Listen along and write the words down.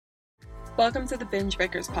Welcome to the Binge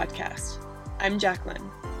Breakers podcast. I'm Jacqueline.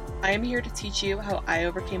 I am here to teach you how I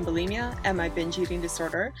overcame bulimia and my binge eating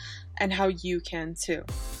disorder, and how you can too.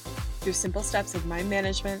 Through simple steps of mind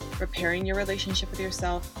management, repairing your relationship with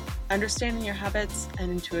yourself, understanding your habits,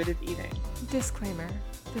 and intuitive eating. Disclaimer: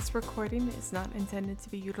 this recording is not intended to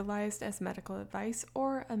be utilized as medical advice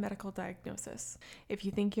or a medical diagnosis. If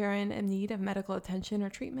you think you're in need of medical attention or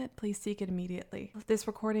treatment, please seek it immediately. This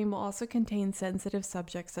recording will also contain sensitive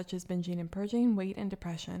subjects such as binging and purging, weight, and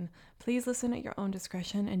depression. Please listen at your own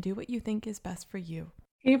discretion and do what you think is best for you.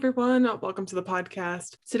 Hey everyone, welcome to the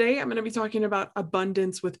podcast. Today I'm going to be talking about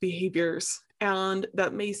abundance with behaviors. And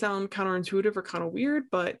that may sound counterintuitive or kind of weird,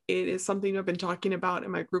 but it is something I've been talking about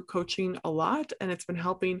in my group coaching a lot, and it's been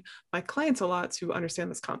helping my clients a lot to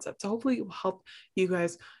understand this concept. So hopefully it will help you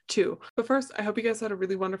guys too. But first, I hope you guys had a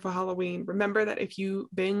really wonderful Halloween. Remember that if you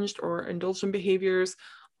binged or indulged in behaviors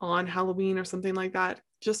on Halloween or something like that,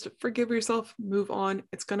 just forgive yourself, move on.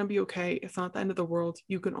 It's going to be okay. It's not the end of the world.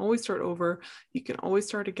 You can always start over. You can always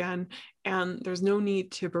start again. And there's no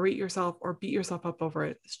need to berate yourself or beat yourself up over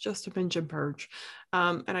it. It's just a binge and purge.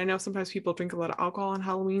 And I know sometimes people drink a lot of alcohol on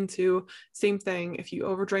Halloween too. Same thing. If you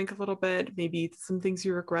overdrank a little bit, maybe some things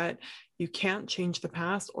you regret, you can't change the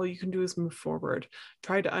past. All you can do is move forward.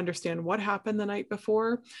 Try to understand what happened the night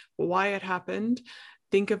before, why it happened.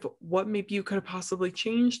 Think of what maybe you could have possibly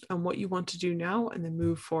changed and what you want to do now, and then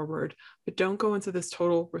move forward. But don't go into this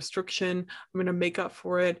total restriction. I'm going to make up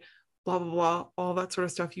for it, blah, blah, blah, all that sort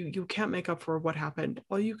of stuff. You can't make up for what happened.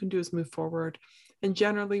 All you can do is move forward. And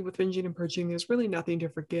generally with binging and purging, there's really nothing to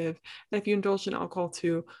forgive. And if you indulge in alcohol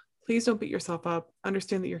too, please don't beat yourself up.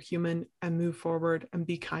 Understand that you're human and move forward and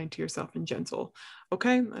be kind to yourself and gentle.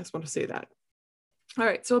 Okay, I just want to say that. All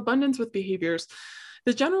right, so abundance with behaviors.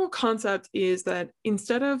 The general concept is that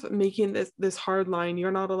instead of making this hard line, you're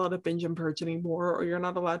not allowed to binge and purge anymore, or you're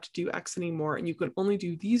not allowed to do X anymore, and you can only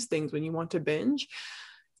do these things when you want to binge,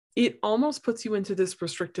 it almost puts you into this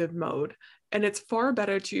restrictive mode. And it's far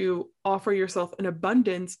better to offer yourself an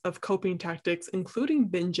abundance of coping tactics, including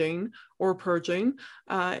binging or purging,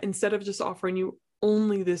 instead of just offering you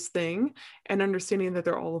only this thing, and understanding that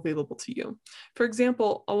they're all available to you. For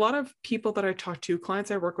example, a lot of people that I talk to,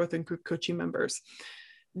 clients I work with and group coaching members,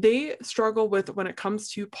 they struggle with, when it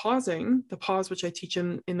comes to pausing, the pause, which I teach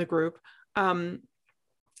in the group,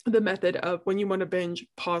 the method of when you want to binge,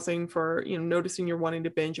 pausing for, noticing you're wanting to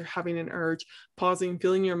binge, you're having an urge, pausing,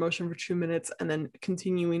 feeling your emotion for 2 minutes, and then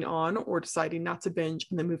continuing on, or deciding not to binge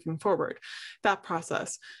and then moving forward. That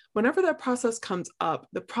process. Whenever that process comes up,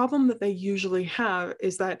 the problem that they usually have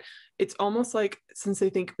is that it's almost like, since they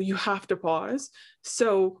think, well, you have to pause,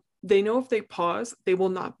 so they know if they pause, they will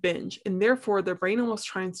not binge. And therefore, their brain almost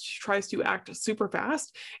tries to act super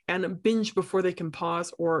fast and binge before they can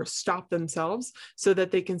pause or stop themselves so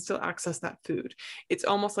that they can still access that food. It's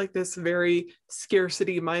almost like this very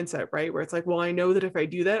scarcity mindset, right? Where it's like, well, I know that if I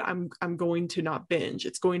do that, I'm going to not binge.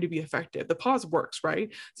 It's going to be effective. The pause works,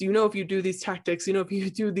 right? So, if you do these tactics, if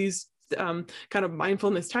you do these kind of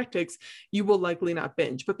mindfulness tactics, you will likely not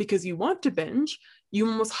binge. But because you want to binge, you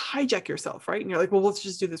almost hijack yourself, right? And you're like, well, let's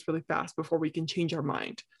just do this really fast before we can change our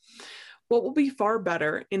mind. What will be far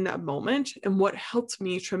better in that moment, and what helped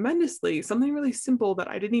me tremendously, something really simple that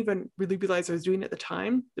I didn't even really realize I was doing at the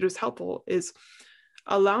time that was helpful, is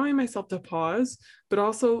allowing myself to pause, but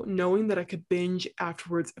also knowing that I could binge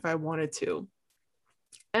afterwards if I wanted to.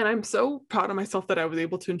 And I'm so proud of myself that I was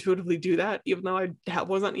able to intuitively do that, even though I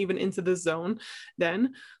wasn't even into this zone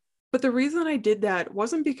then. But the reason I did that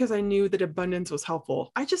wasn't because I knew that abundance was helpful.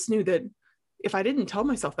 I just knew that if I didn't tell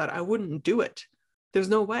myself that, I wouldn't do it. There's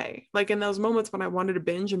no way. Like in those moments when I wanted to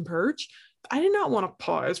binge and purge, I did not want to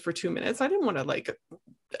pause for 2 minutes. I didn't want to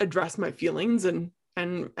address my feelings and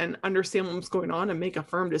understand what was going on and make a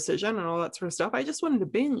firm decision and all that sort of stuff. I just wanted to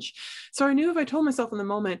binge. So I knew if I told myself in the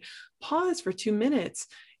moment, pause for 2 minutes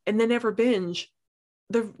and then never binge,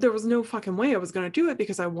 there was no fucking way I was going to do it,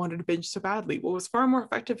 because I wanted to binge so badly. What was far more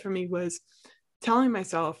effective for me was telling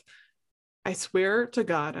myself, I swear to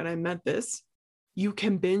God, and I meant this, you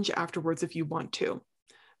can binge afterwards if you want to,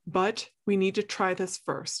 but we need to try this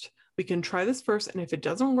first. We can try this first, and if it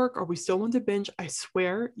doesn't work or we still want to binge, I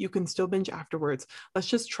swear you can still binge afterwards. Let's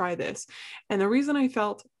just try this. And the reason I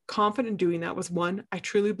felt confident doing that was, one, I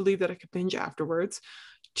truly believe that I could binge afterwards.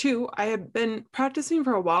 Two, I had been practicing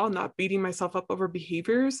for a while, not beating myself up over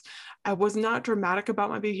behaviors. I was not dramatic about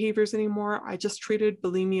my behaviors anymore. I just treated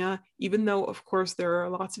bulimia, even though, of course, there are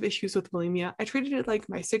lots of issues with bulimia. I treated it like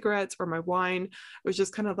my cigarettes or my wine. It was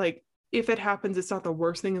just kind of like, if it happens, it's not the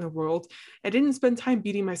worst thing in the world. I didn't spend time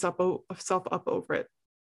beating myself up over it.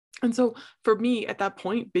 And so for me at that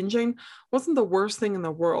point, binging wasn't the worst thing in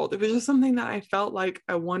the world. It was just something that I felt like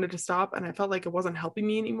I wanted to stop, and I felt like it wasn't helping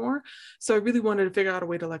me anymore. So I really wanted to figure out a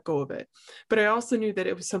way to let go of it. But I also knew that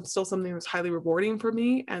it was still something that was highly rewarding for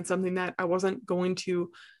me, and something that I wasn't going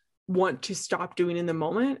to want to stop doing in the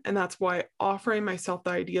moment. And that's why offering myself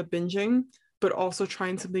the idea of binging, but also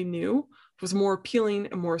trying something new, was more appealing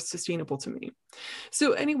and more sustainable to me.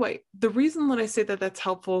 So anyway, the reason that I say that that's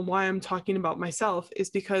helpful and why I'm talking about myself is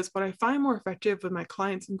because what I find more effective with my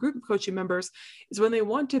clients and group coaching members is when they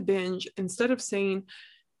want to binge, instead of saying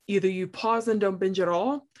either you pause and don't binge at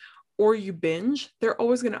all, or you binge, they're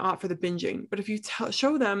always going to opt for the binging. But if you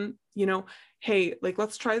show them, hey, like,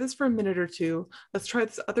 let's try this for a minute or two. Let's try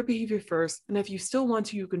this other behavior first. And if you still want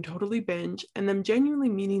to, you can totally binge. And them genuinely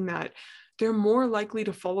meaning that, they're more likely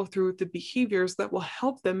to follow through with the behaviors that will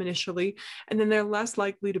help them initially. And then they're less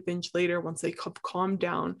likely to binge later once they calm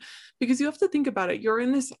down. Because you have to think about it. You're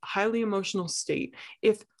in this highly emotional state.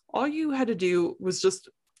 If all you had to do was just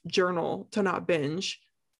journal to not binge,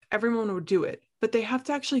 everyone would do it. But they have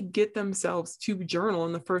to actually get themselves to journal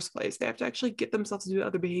in the first place. They have to actually get themselves to do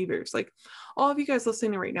other behaviors. Like all of you guys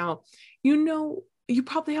listening right now, you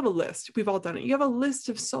probably have a list. We've all done it. You have a list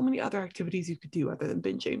of so many other activities you could do other than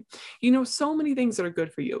binging. So many things that are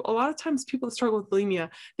good for you. A lot of times people that struggle with bulimia,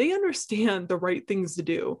 they understand the right things to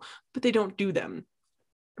do, but they don't do them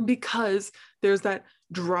because there's that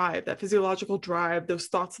drive, that physiological drive, those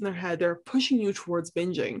thoughts in their head, they're pushing you towards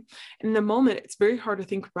binging. And in the moment, it's very hard to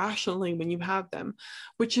think rationally when you have them,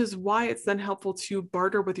 which is why it's then helpful to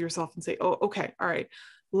barter with yourself and say, oh, okay, all right,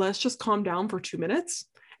 let's just calm down for 2 minutes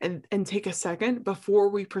and take a second before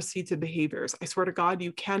we proceed to behaviors. I swear to God,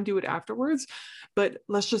 you can do it afterwards, but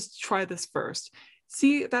let's just try this first.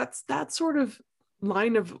 See, that's that sort of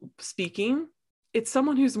line of speaking. It's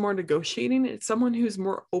someone who's more negotiating. It's someone who's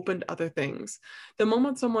more open to other things. The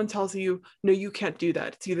moment someone tells you, no, you can't do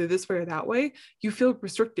that, it's either this way or that way, you feel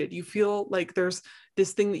restricted. You feel like there's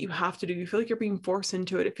this thing that you have to do. You feel like you're being forced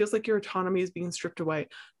into it. It feels like your autonomy is being stripped away.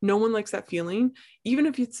 No one likes that feeling. Even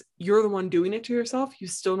if you're the one doing it to yourself, you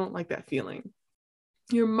still don't like that feeling.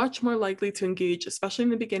 You're much more likely to engage, especially in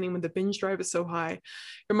the beginning when the binge drive is so high,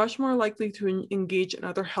 you're much more likely to engage in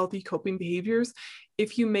other healthy coping behaviors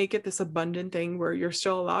if you make it this abundant thing where you're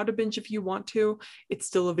still allowed to binge if you want to, it's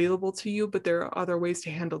still available to you, but there are other ways to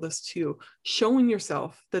handle this too. Showing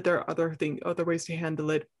yourself that there are other ways to handle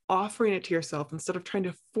it, offering it to yourself instead of trying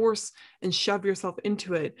to force and shove yourself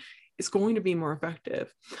into it, is going to be more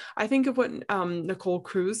effective. I think of what Nicole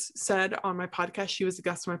Cruz said on my podcast. She was a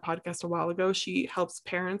guest on my podcast a while ago. She helps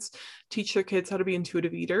parents teach their kids how to be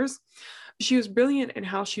intuitive eaters. She was brilliant in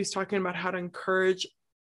how she was talking about how to encourage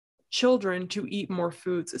children to eat more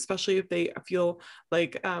foods, especially if they feel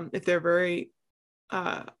like if they're very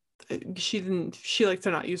she likes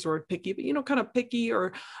to not use the word picky, but kind of picky,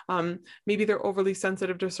 or maybe they're overly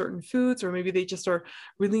sensitive to certain foods, or maybe they just are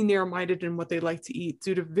really narrow-minded in what they like to eat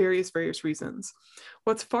due to various reasons.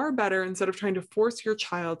 What's far better, instead of trying to force your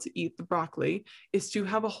child to eat the broccoli, is to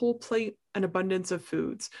have a whole plate, an abundance of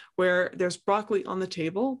foods where there's broccoli on the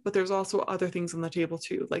table, but there's also other things on the table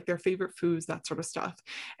too, like their favorite foods, that sort of stuff.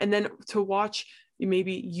 And then to watch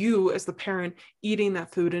maybe you as the parent eating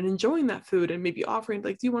that food and enjoying that food, and maybe offering,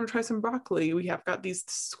 like, do you want to try some broccoli? We have got these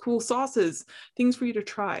cool sauces, things for you to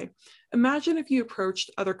try. Imagine if you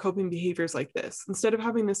approached other coping behaviors like this, instead of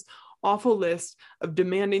having this awful list of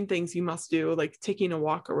demanding things you must do, like taking a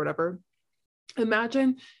walk or whatever.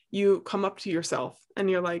 Imagine you come up to yourself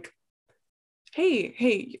and you're like,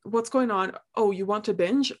 hey, what's going on? Oh, you want to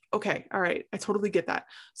binge? Okay, all right, I totally get that.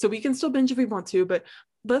 So we can still binge if we want to, but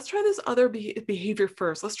let's try this other behavior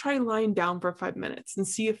first. Let's try lying down for 5 minutes and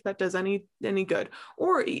see if that does any good.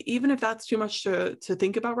 Or even if that's too much to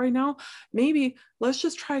think about right now, maybe let's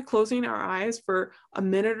just try closing our eyes for a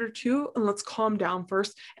minute or two and let's calm down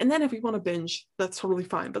first. And then if we want to binge, that's totally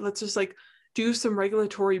fine. But let's just do some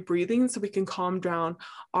regulatory breathing so we can calm down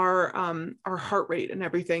our heart rate and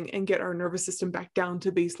everything and get our nervous system back down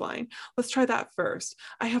to baseline. Let's try that first.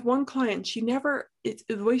 I have one client, the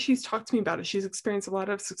way she's talked to me about it, she's experienced a lot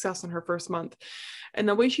of success in her first month. And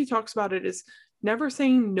the way she talks about it is never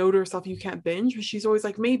saying no to herself, you can't binge, but she's always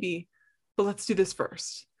like, maybe, but let's do this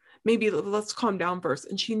first. Maybe let's calm down first.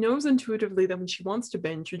 And she knows intuitively that when she wants to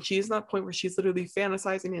binge, when she's in that point where she's literally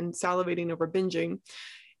fantasizing and salivating over binging,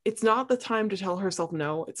 it's not the time to tell herself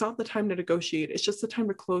no. It's not the time to negotiate. It's just the time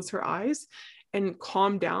to close her eyes and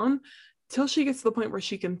calm down till she gets to the point where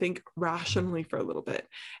she can think rationally for a little bit.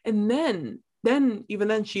 And then even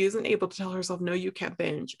then she isn't able to tell herself, no, you can't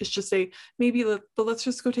binge. It's just say, but let's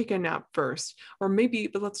just go take a nap first. Or maybe,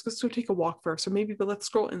 but let's just go take a walk first. Or maybe, but let's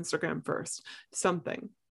scroll Instagram first. Something.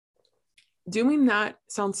 Doing that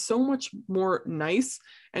sounds so much more nice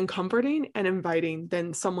and comforting and inviting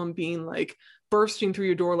than someone being like bursting through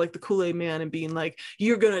your door like the Kool-Aid man and being like,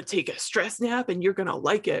 you're going to take a stress nap and you're going to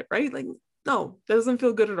like it, right? Like, no, that doesn't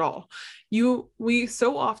feel good at all. We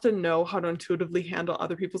so often know how to intuitively handle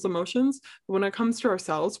other people's emotions, but when it comes to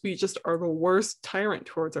ourselves, we just are the worst tyrant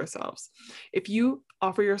towards ourselves. If you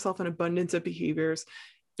offer yourself an abundance of behaviors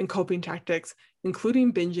and coping tactics,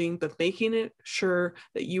 including binging, but making it sure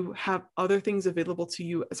that you have other things available to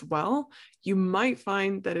you as well, you might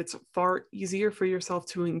find that it's far easier for yourself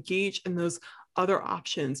to engage in those other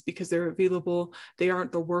options because they're available. They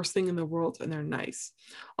aren't the worst thing in the world and they're nice.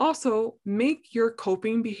 Also, make your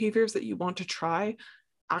coping behaviors that you want to try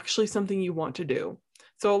actually something you want to do.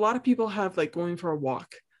 So a lot of people have like going for a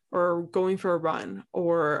walk or going for a run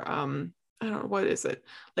or I don't know, what is it?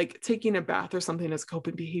 Like taking a bath or something as a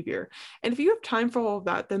coping behavior. And if you have time for all of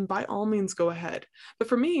that, then by all means go ahead. But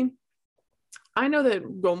for me, I know that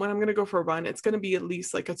when I'm going to go for a run, it's going to be at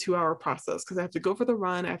least like a 2-hour process because I have to go for the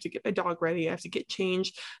run. I have to get my dog ready. I have to get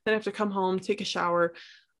changed. Then I have to come home, take a shower.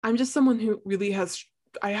 I'm just someone who really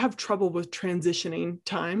I have trouble with transitioning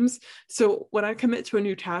times. So when I commit to a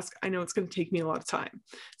new task, I know it's going to take me a lot of time.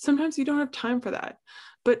 Sometimes you don't have time for that.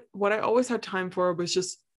 But what I always had time for was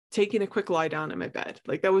just taking a quick lie down in my bed.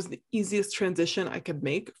 Like that was the easiest transition I could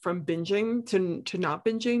make from binging to not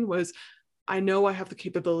binging was I know I have the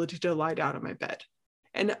capability to lie down in my bed.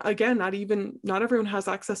 And again, not everyone has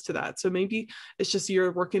access to that. So maybe it's just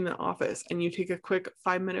you're working in the office and you take a quick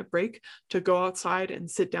 5-minute break to go outside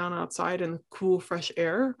and sit down outside in the cool, fresh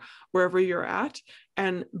air, wherever you're at,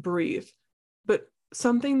 and breathe. But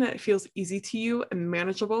something that feels easy to you and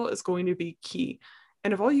manageable is going to be key.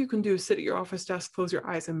 And if all you can do is sit at your office desk, close your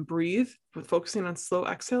eyes and breathe, with focusing on slow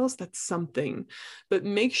exhales, that's something. But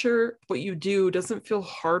make sure what you do doesn't feel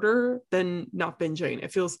harder than not binging.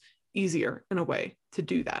 It feels easier in a way to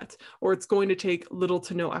do that, or it's going to take little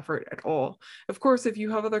to no effort at all. Of course, if you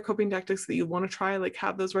have other coping tactics that you want to try, like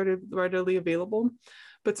have those readily available,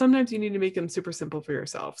 but sometimes you need to make them super simple for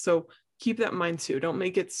yourself. So keep that in mind too. Don't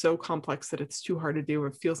make it so complex that it's too hard to do or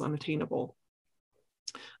it feels unattainable.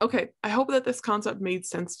 Okay, I hope that this concept made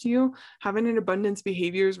sense to you. Having an abundance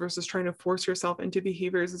behaviors versus trying to force yourself into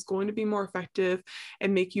behaviors is going to be more effective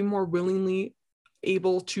and make you more willingly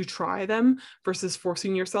able to try them versus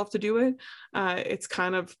forcing yourself to do it. It's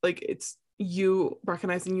kind of like it's you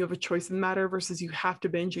recognizing you have a choice in the matter versus you have to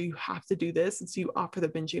binge or you have to do this. And so you opt for the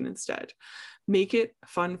binging instead. Make it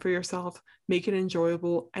fun for yourself, make it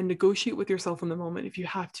enjoyable, and negotiate with yourself in the moment if you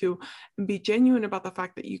have to, and be genuine about the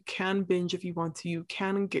fact that you can binge if you want to, you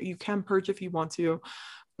can purge if you want to,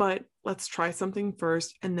 but let's try something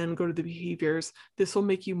first and then go to the behaviors. This will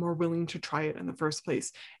make you more willing to try it in the first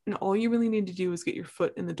place. And all you really need to do is get your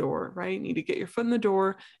foot in the door, right? You need to get your foot in the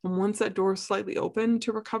door. And once that door is slightly open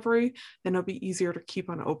to recovery, then it'll be easier to keep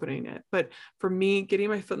on opening it. But for me, getting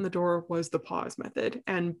my foot in the door was the pause method.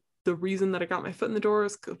 And the reason that I got my foot in the door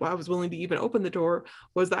is because I was willing to even open the door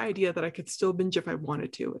was the idea that I could still binge if I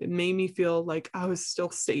wanted to. It made me feel like I was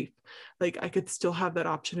still safe, like I could still have that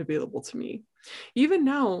option available to me. Even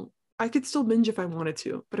now, I could still binge if I wanted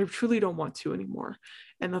to, but I truly don't want to anymore.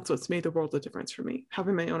 And that's what's made the world of difference for me,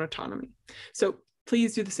 having my own autonomy. So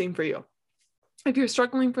please do the same for you. If you're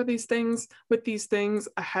struggling with these things,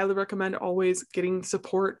 I highly recommend always getting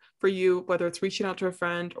support for you, whether it's reaching out to a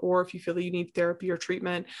friend or if you feel that you need therapy or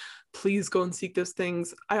treatment, please go and seek those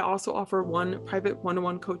things. I also offer one private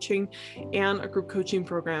one-on-one coaching and a group coaching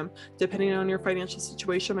program. Depending on your financial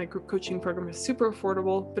situation, my group coaching program is super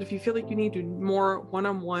affordable, but if you feel like you need more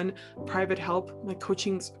one-on-one private help, my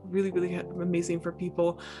coaching's really, really amazing for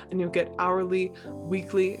people, and you'll get hourly,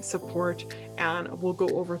 weekly support, and we'll go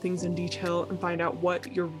over things in detail and find out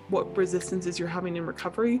what resistances you're having in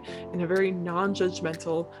recovery in a very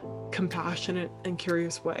non-judgmental, compassionate, and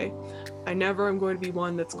curious way. I never am going to be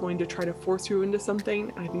one that's going to try to force you into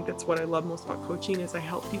something. I think that's what I love most about coaching is I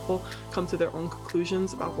help people come to their own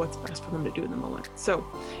conclusions about what's best for them to do in the moment. So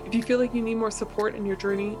if you feel like you need more support in your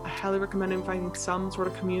journey, I highly recommend finding some sort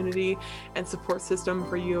of community and support system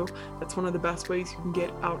for you. That's one of the best ways you can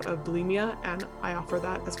get out of bulimia, and I offer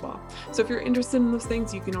that as well. So if you're interested in those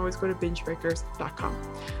things, you can always go to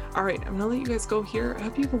bingebreakers.com. All right, I'm gonna let you guys go here. I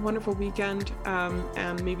hope you have a wonderful weekend,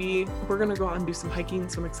 and maybe we're gonna go out and do some hiking,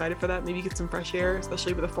 so I'm excited for that. Maybe get some fresh air,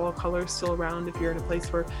 especially with the fall colors still around if you're in a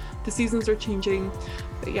place where the seasons are changing.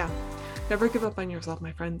 But yeah, never give up on yourself,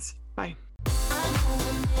 my friends. Bye.